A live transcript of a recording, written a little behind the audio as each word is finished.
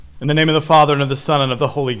In the name of the Father, and of the Son, and of the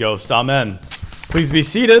Holy Ghost. Amen. Please be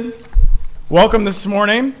seated. Welcome this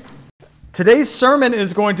morning. Today's sermon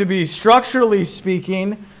is going to be, structurally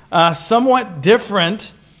speaking, somewhat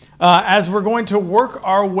different as we're going to work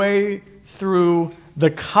our way through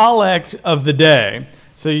the collect of the day.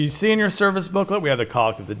 So you see in your service booklet, we have the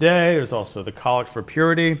collect of the day. There's also the collect for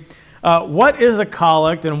purity. What is a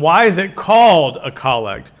collect, and why is it called a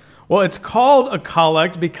collect? Well, it's called a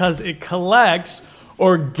collect because it collects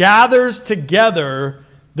or gathers together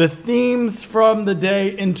the themes from the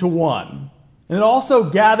day into one. And it also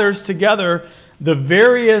gathers together the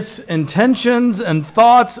various intentions and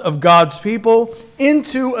thoughts of God's people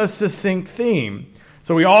into a succinct theme.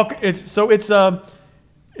 So it's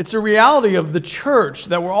a reality of the church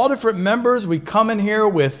that we're all different members. We come in here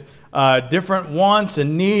with different wants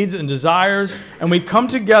and needs and desires, and we come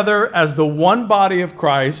together as the one body of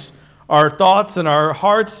Christ. Our thoughts and our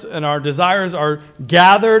hearts and our desires are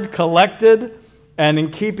gathered, collected, and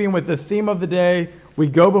in keeping with the theme of the day, we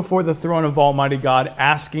go before the throne of Almighty God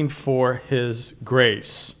asking for His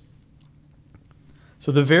grace.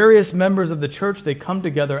 So the various members of the church, they come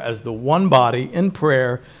together as the one body in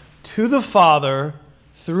prayer to the Father,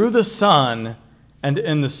 through the Son, and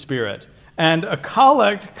in the Spirit. And a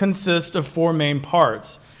collect consists of four main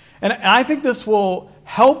parts. And I think this will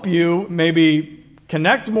help you maybe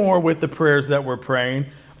connect more with the prayers that we're praying,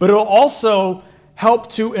 but it'll also help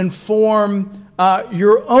to inform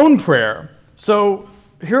your own prayer. So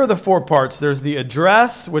here are the four parts. There's the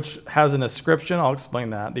address, which has an ascription. I'll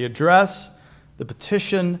explain that. The address, the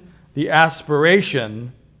petition, the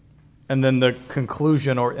aspiration, and then the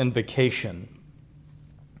conclusion or invocation.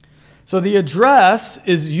 So the address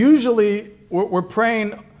is usually, we're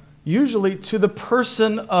praying usually to the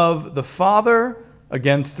person of the Father,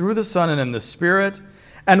 again, through the Son and in the Spirit.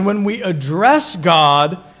 And when we address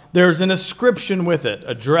God, there's an ascription with it.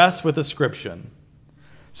 Address with ascription.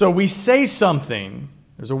 So we say something.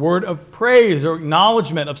 There's a word of praise or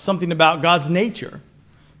acknowledgement of something about God's nature,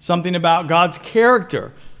 something about God's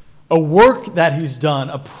character, a work that He's done,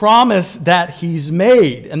 a promise that He's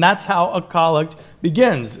made. And that's how a collect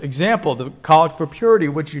begins. Example, the collect for purity,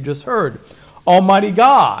 which you just heard. Almighty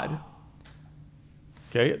God.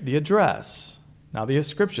 Okay, the address. Now the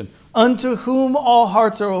ascription. Unto whom all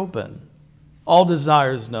hearts are open, all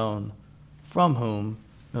desires known, from whom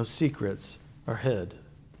no secrets are hid.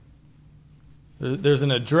 There's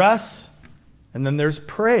an address, and then there's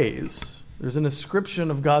praise. There's an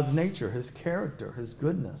ascription of God's nature, His character, His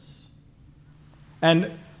goodness.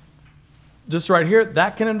 And just right here,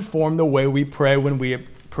 that can inform the way we pray when we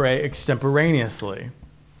pray extemporaneously.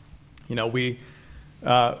 You know, we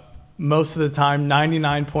most of the time,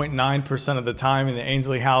 99.9% of the time in the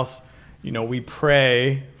Ainsley house, you know, we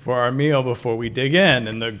pray for our meal before we dig in,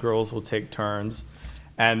 and the girls will take turns.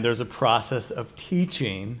 And there's a process of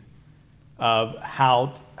teaching of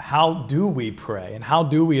how do we pray and how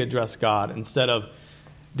do we address God instead of,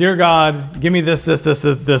 dear God, give me this,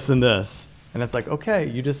 and this. And it's like,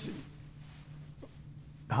 okay,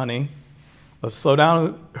 honey, let's slow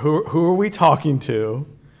down. Who are we talking to?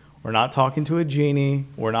 We're not talking to a genie.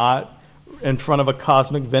 We're not in front of a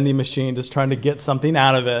cosmic vending machine just trying to get something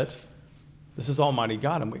out of it. This is Almighty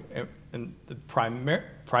God.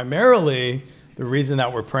 Primarily, the reason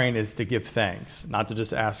that we're praying is to give thanks, not to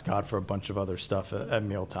just ask God for a bunch of other stuff at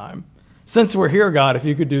mealtime. Since we're here, God, if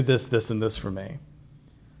you could do this, this, and this for me.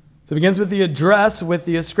 So it begins with the address, with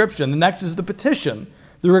the ascription. The next is the petition,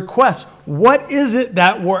 the request. What is it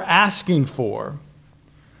that we're asking for?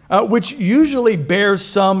 Which usually bears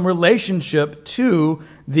some relationship to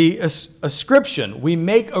the ascription. We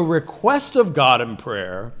make a request of God in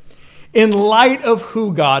prayer in light of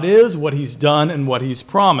who God is, what He's done, and what He's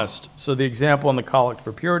promised. So the example in the collect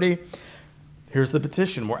for purity, here's the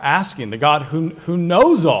petition. We're asking the God who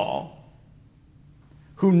knows all,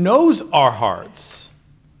 who knows our hearts,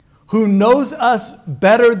 who knows us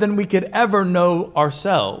better than we could ever know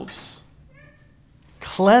ourselves.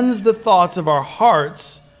 Cleanse the thoughts of our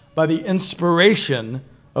hearts by the inspiration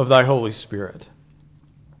of Thy Holy Spirit.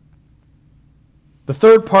 The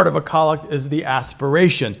third part of a collect is the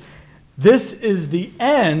aspiration. This is the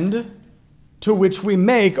end to which we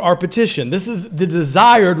make our petition. This is the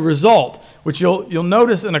desired result, which you'll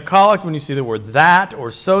notice in a collect when you see the word that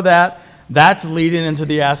or so that, that's leading into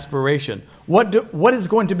the aspiration. What is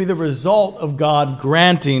going to be the result of God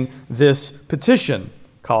granting this petition?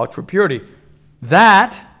 Collect for purity.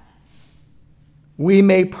 That we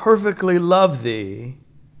may perfectly love Thee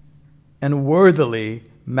and worthily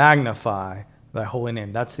magnify Thy holy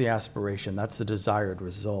name. That's the aspiration. That's the desired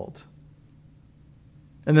result.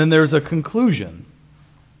 And then there's a conclusion,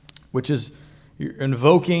 which is, You're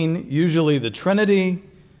invoking usually the Trinity,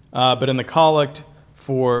 but in the collect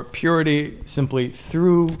for purity, simply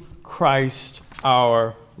through Christ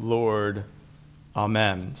our Lord.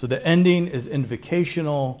 Amen. So the ending is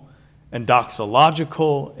invocational and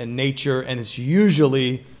doxological in nature, and it's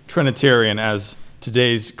usually Trinitarian, as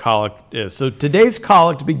today's collect is. So today's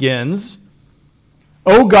collect begins,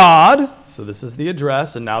 O God, so this is the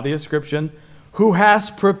address and now the ascription, who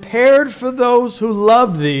hast prepared for those who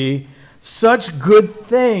love thee such good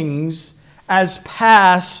things as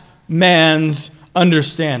pass man's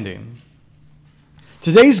understanding.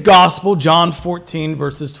 Today's gospel, John 14,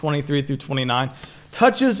 verses 23 through 29,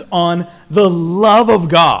 touches on the love of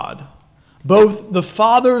God, both the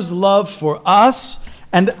Father's love for us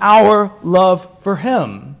and our love for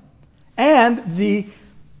him, and the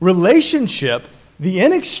relationship, the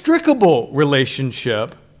inextricable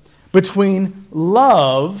relationship between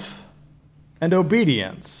love and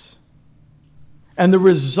obedience. And the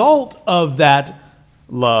result of that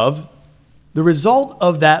love, the result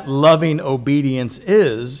of that loving obedience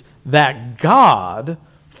is that God,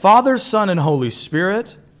 Father, Son, and Holy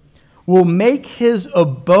Spirit, will make his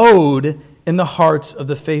abode in the hearts of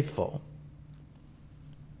the faithful.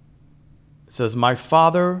 It says, my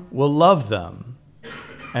Father will love them,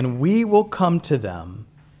 and we will come to them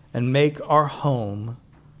and make our home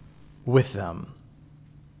with them.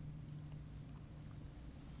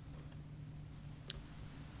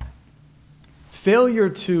 Failure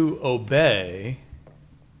to obey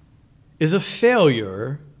is a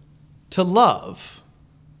failure to love.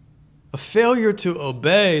 A failure to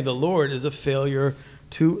obey the Lord is a failure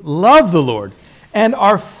to love the Lord. And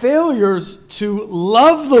our failures to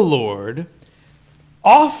love the Lord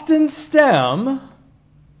often stem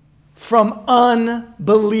from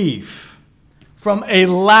unbelief, from a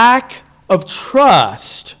lack of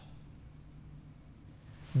trust.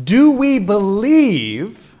 Do we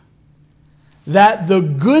believe that the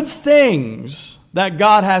good things that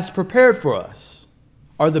God has prepared for us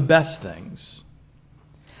are the best things?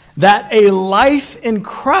 That a life in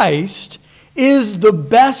Christ is the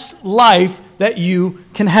best life that you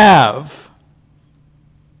can have?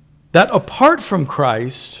 That apart from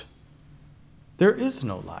Christ, there is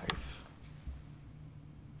no life?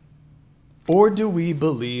 Or do we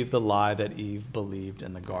believe the lie that Eve believed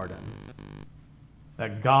in the garden?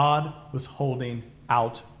 That God was holding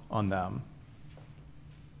out on them,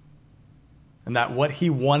 and that what he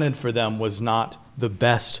wanted for them was not the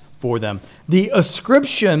best for them. The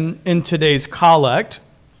ascription in today's collect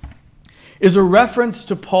is a reference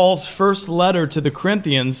to Paul's first letter to the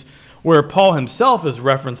Corinthians, where Paul himself is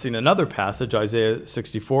referencing another passage, Isaiah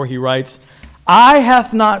 64. He writes, eye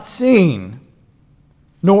hath not seen,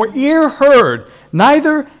 nor ear heard,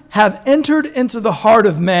 neither have entered into the heart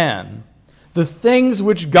of man the things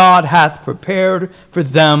which God hath prepared for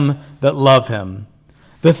them that love him.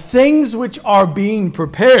 The things which are being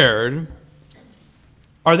prepared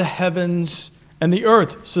are the heavens and the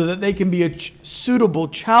earth, so that they can be a suitable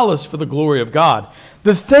chalice for the glory of God.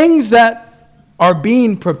 The things that are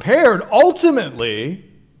being prepared ultimately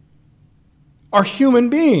are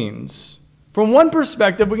human beings. From one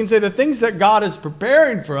perspective, we can say the things that God is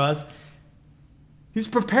preparing for us, he's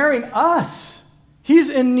preparing us.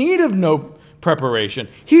 He's in need of no preparation.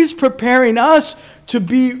 He's preparing us to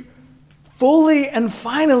be fully and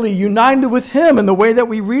finally united with him in the way that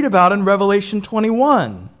we read about in Revelation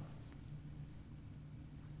 21.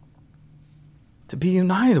 To be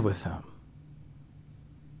united with him.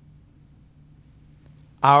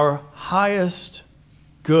 Our highest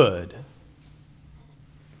good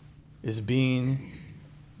is being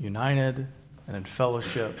united and in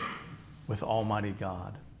fellowship with Almighty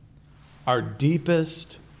God. Our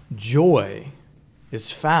deepest joy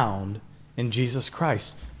is found in Jesus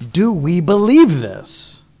Christ. Do we believe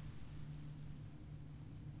this?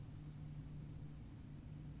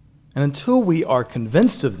 And until we are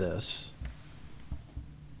convinced of this,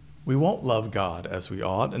 we won't love God as we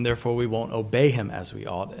ought, and therefore we won't obey him as we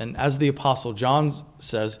ought. And as the Apostle John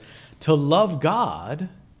says, to love God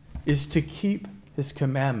is to keep his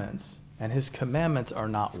commandments. And his commandments are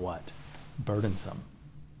not what? Burdensome.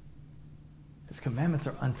 His commandments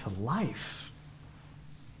are unto life.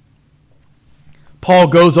 Paul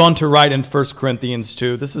goes on to write in 1 Corinthians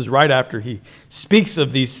 2. This is right after he speaks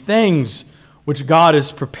of these things which God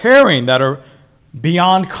is preparing that are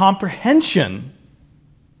beyond comprehension.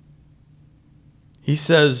 He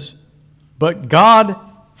says, but God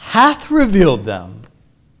hath revealed them,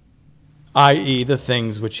 i.e., the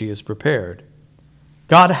things which he has prepared.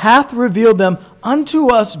 God hath revealed them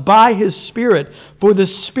unto us by his Spirit, for the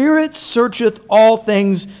Spirit searcheth all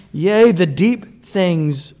things, yea, the deep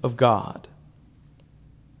things of God.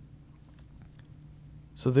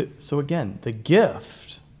 So again, the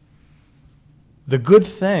gift, the good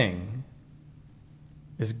thing,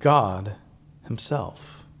 is God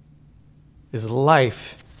himself, is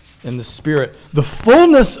life in the Spirit, the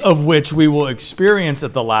fullness of which we will experience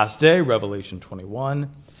at the last day, Revelation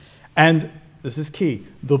 21. And this is key,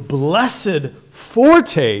 the blessed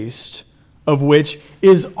foretaste of which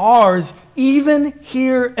is ours even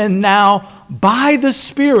here and now by the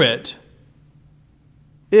Spirit,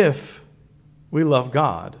 if we love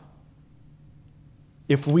God.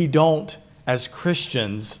 If we don't, as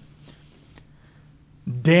Christians,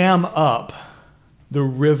 dam up the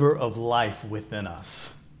river of life within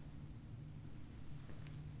us.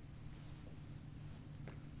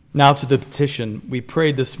 Now to the petition we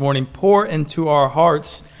prayed this morning. Pour into our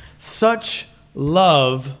hearts such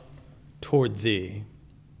love toward thee.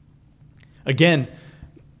 Again,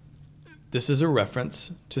 this is a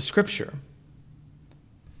reference to Scripture.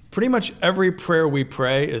 Pretty much every prayer we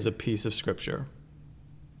pray is a piece of Scripture.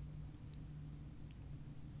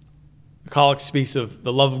 The collect speaks of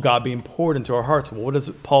the love of God being poured into our hearts. Well, what does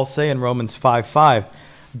Paul say in Romans 5:5?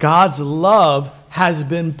 God's love has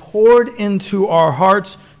been poured into our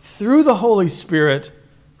hearts through the Holy Spirit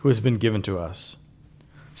who has been given to us.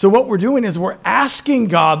 So what we're doing is we're asking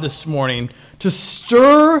God this morning to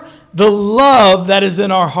stir the love that is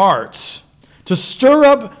in our hearts, to stir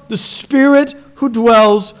up the Spirit who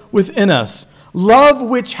dwells within us. Love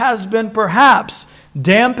which has been perhaps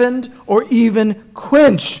dampened or even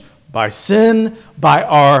quenched by sin, by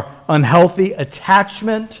our unhealthy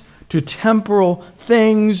attachment to temporal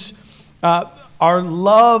things, our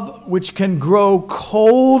love which can grow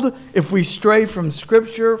cold if we stray from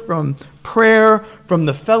Scripture, from prayer, from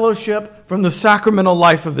the fellowship, from the sacramental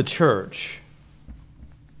life of the church.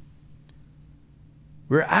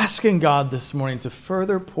 We're asking God this morning to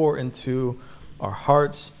further pour into our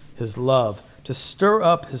hearts his love, to stir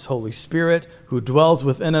up his Holy Spirit who dwells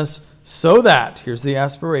within us, so that, here's the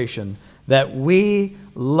aspiration, that we,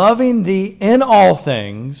 loving thee in all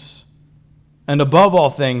things, and above all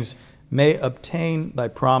things, may obtain thy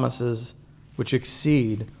promises which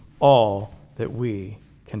exceed all that we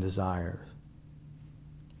can desire.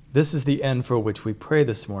 This is the end for which we pray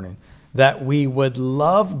this morning, that we would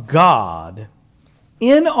love God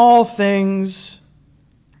in all things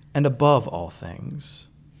and above all things.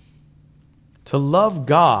 To love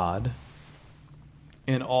God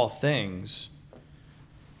in all things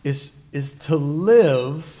is to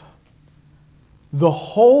live the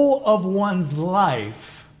whole of one's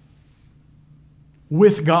life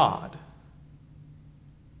with God.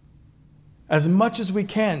 As much as we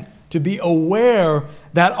can, to be aware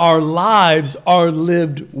that our lives are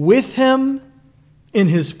lived with him, in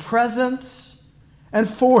his presence, and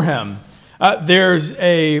for him. There's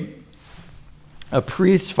a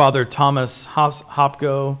priest, Father Thomas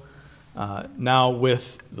Hopko, now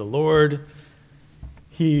with the Lord.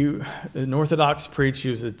 An Orthodox priest. He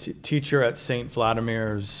was a teacher at St.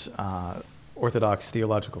 Vladimir's Orthodox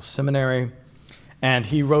Theological Seminary. And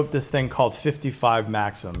he wrote this thing called 55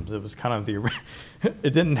 Maxims. It was kind of it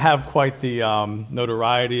didn't have quite the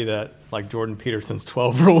notoriety that like Jordan Peterson's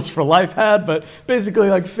 12 Rules for Life had, but basically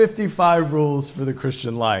like 55 rules for the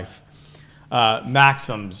Christian life.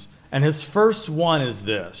 Maxims. And his first one is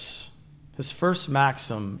this. His first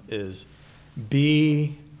maxim is,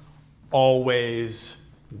 be always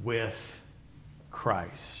with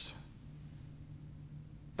Christ.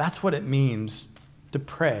 That's what it means to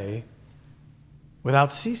pray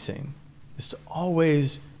without ceasing, is to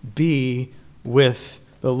always be with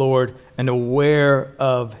the Lord and aware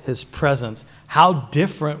of his presence. How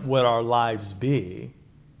different would our lives be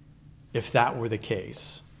if that were the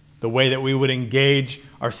case? The way that we would engage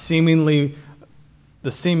the seemingly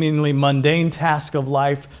mundane task of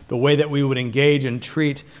life, the way that we would engage and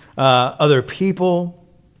treat other people,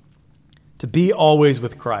 to be always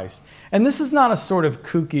with Christ. And this is not a sort of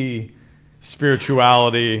kooky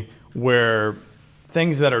spirituality where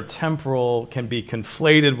things that are temporal can be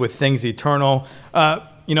conflated with things eternal.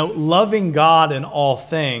 Loving God in all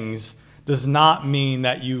things does not mean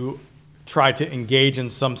that you try to engage in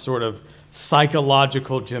some sort of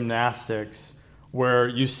psychological gymnastics where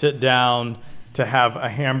you sit down to have a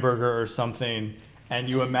hamburger or something and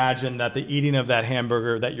you imagine that the eating of that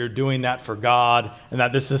hamburger, that you're doing that for God and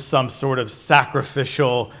that this is some sort of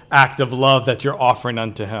sacrificial act of love that you're offering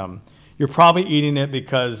unto him. You're probably eating it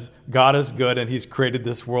because God is good and he's created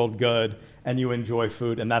this world good and you enjoy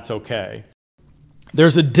food, and that's okay.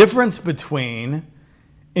 There's a difference between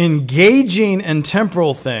engaging in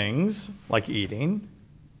temporal things, like eating,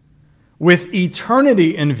 with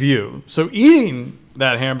eternity in view. So eating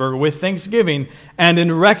that hamburger with thanksgiving and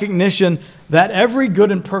in recognition that every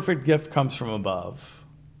good and perfect gift comes from above.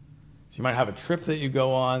 So you might have a trip that you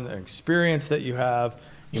go on, an experience that you have.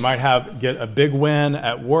 You might get a big win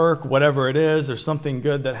at work, whatever it is. There's something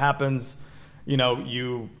good that happens.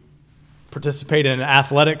 You participate in an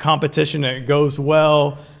athletic competition and it goes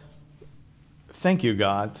well. Thank you,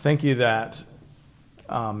 God. Thank you that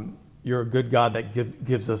you're a good God that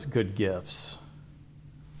gives us good gifts.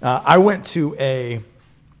 I went to a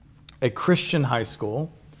Christian high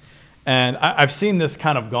school, and I've seen this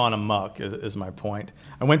kind of gone amok, is my point.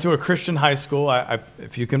 I went to a Christian high school,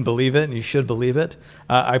 if you can believe it, and you should believe it.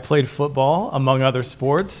 I played football, among other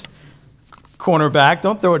sports. Cornerback,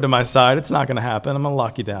 don't throw it to my side. It's not going to happen. I'm going to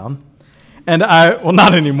lock you down. And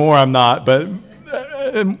not anymore, I'm not, but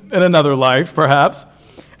in another life, perhaps.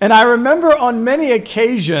 And I remember on many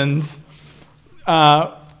occasions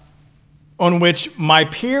on which my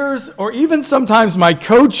peers or even sometimes my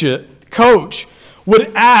coach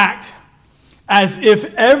would act as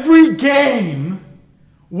if every game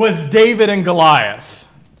was David and Goliath,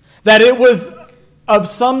 that it was of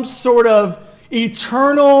some sort of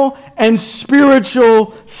eternal and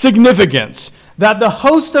spiritual significance, that the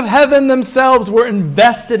host of heaven themselves were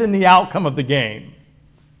invested in the outcome of the game.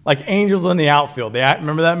 Like Angels in the Outfield.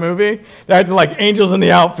 Remember that movie? They acted like Angels in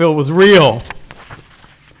the Outfield was real.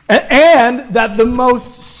 And that the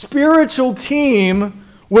most spiritual team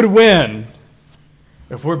would win.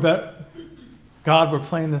 If God, we're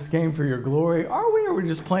playing this game for your glory, are we? Or are we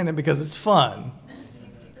just playing it because it's fun?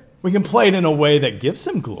 We can play it in a way that gives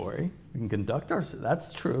him glory. We can conduct ourselves.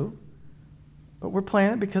 That's true. But we're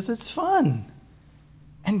playing it because it's fun.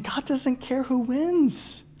 And God doesn't care who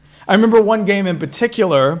wins. I remember one game in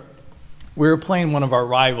particular, we were playing one of our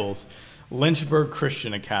rivals, Lynchburg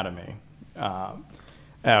Christian Academy.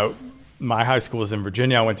 My high school was in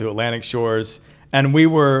Virginia. I went to Atlantic Shores, and we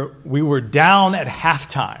were down at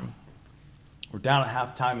halftime. We're down at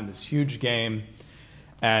halftime in this huge game,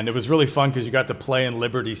 and it was really fun because you got to play in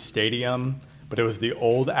Liberty Stadium, but it was the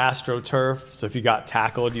old AstroTurf. So if you got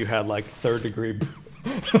tackled, you had like third-degree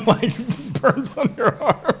burns on your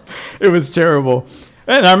arm. It was terrible.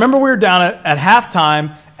 And I remember we were down at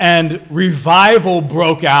halftime, and revival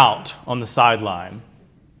broke out on the sideline.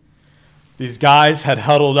 These guys had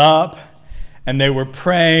huddled up, and they were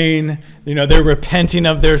praying. They're repenting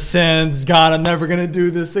of their sins. God, I'm never going to do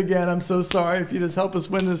this again. I'm so sorry. If you just help us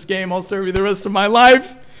win this game, I'll serve you the rest of my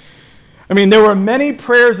life. There were many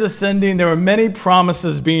prayers ascending. There were many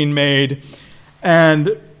promises being made.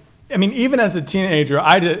 And, even as a teenager,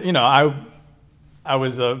 I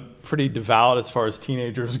was a pretty devout as far as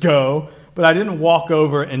teenagers go, but I didn't walk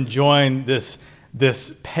over and join this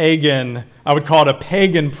pagan, I would call it a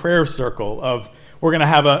pagan prayer circle of we're going to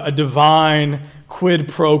have a divine quid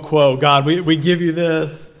pro quo. God, we give you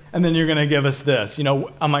this, and then you're going to give us this.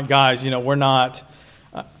 I'm like, guys, we're not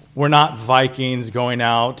Vikings going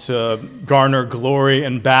out to garner glory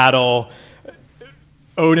in battle.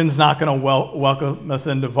 Odin's not going to welcome us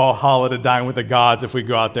into Valhalla to dine with the gods if we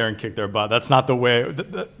go out there and kick their butt. That's not the way.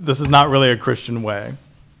 This is not really a Christian way.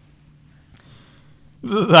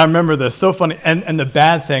 I remember this, so funny. And the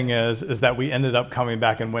bad thing is that we ended up coming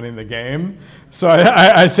back and winning the game. So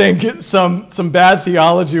I think some bad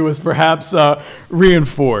theology was perhaps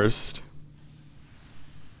reinforced.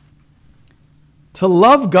 To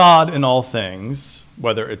love God in all things,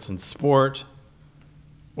 whether it's in sport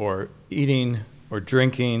or eating or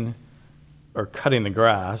drinking or cutting the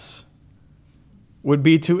grass, would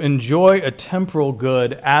be to enjoy a temporal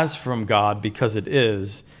good as from God because it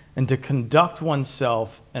is, and to conduct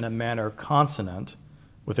oneself in a manner consonant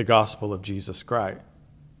with the gospel of Jesus Christ.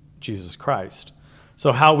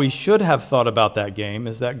 So how we should have thought about that game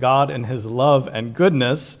is that God in his love and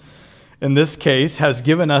goodness, in this case, has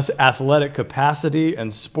given us athletic capacity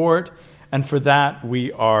and sport, and for that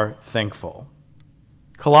we are thankful.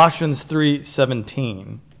 Colossians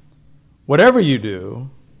 3:17, whatever you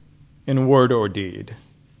do, in word or deed,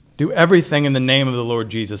 do everything in the name of the Lord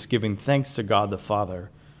Jesus, giving thanks to God the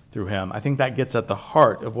Father through him. I think that gets at the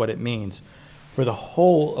heart of what it means for the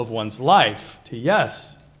whole of one's life to,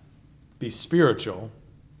 yes, be spiritual,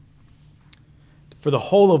 for the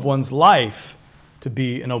whole of one's life to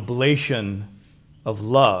be an oblation of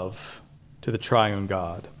love to the triune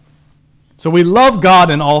God. So we love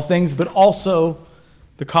God in all things, but also,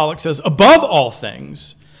 the collect says, above all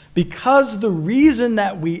things, because the reason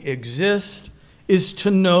that we exist is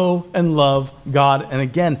to know and love God. And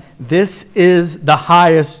again, this is the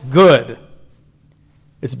highest good.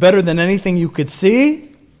 It's better than anything you could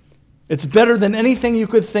see. It's better than anything you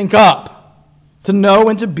could think up. to know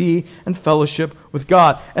and to be in fellowship with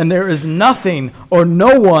God. And there is nothing or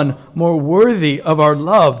no one more worthy of our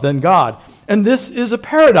love than God. And this is a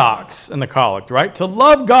paradox in the collect, right? To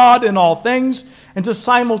love God in all things and to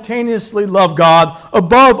simultaneously love God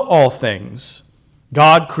above all things.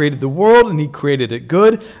 God created the world and he created it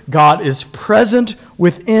good. God is present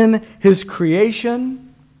within his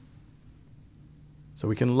creation. So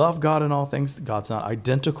we can love God in all things. God's not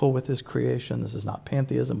identical with his creation. This is not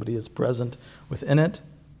pantheism, but he is present within it.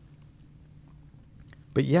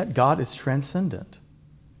 But yet God is transcendent.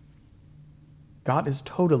 God is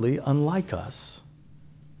totally unlike us.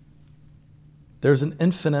 There's an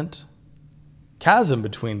infinite chasm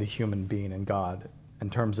between the human being and God in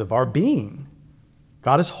terms of our being.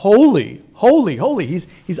 God is holy, holy, holy.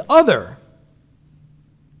 He's other.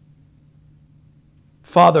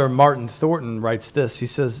 Father Martin Thornton writes this. He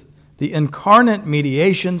says, the incarnate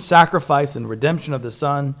mediation, sacrifice, and redemption of the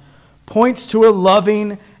Son points to a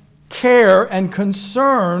loving care and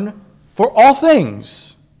concern for all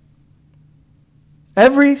things.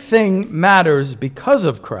 Everything matters because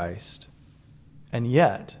of Christ, and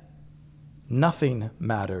yet nothing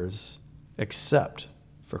matters except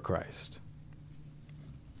for Christ.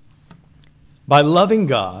 By loving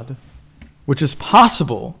God, which is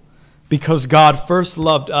possible because God first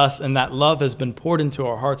loved us and that love has been poured into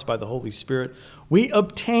our hearts by the Holy Spirit, we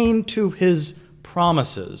obtain to his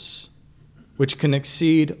promises, which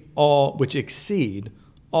exceed all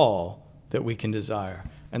that we can desire.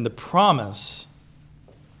 And the promise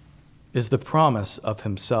is the promise of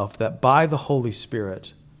himself, that by the Holy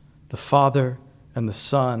Spirit, the Father and the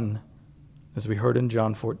Son, as we heard in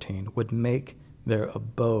John 14, would make their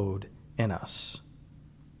abode in us.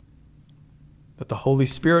 That the Holy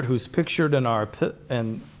Spirit, who's pictured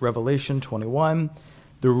in Revelation 21,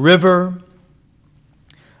 the river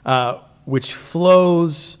which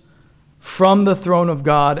flows from the throne of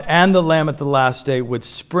God and the Lamb at the last day, would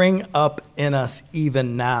spring up in us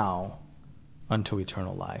even now unto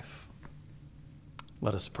eternal life.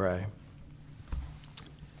 Let us pray.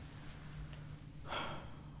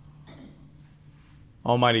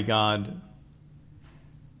 Almighty God,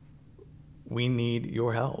 we need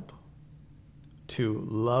your help to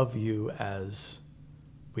love you as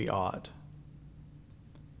we ought.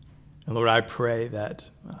 And Lord, I pray that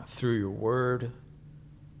through your word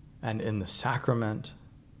and in the sacrament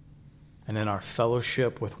and in our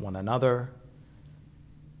fellowship with one another,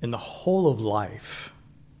 in the whole of life,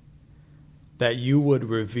 that you would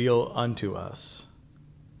reveal unto us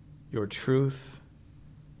your truth,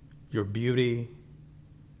 your beauty,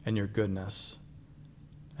 and your goodness,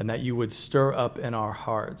 and that you would stir up in our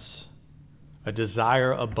hearts a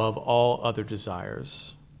desire above all other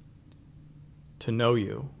desires to know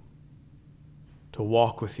you, to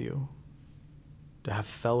walk with you, to have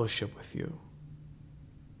fellowship with you,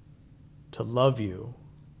 to love you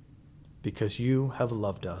because you have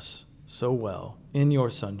loved us so well in your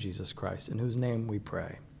Son, Jesus Christ, in whose name we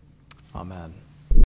pray. Amen.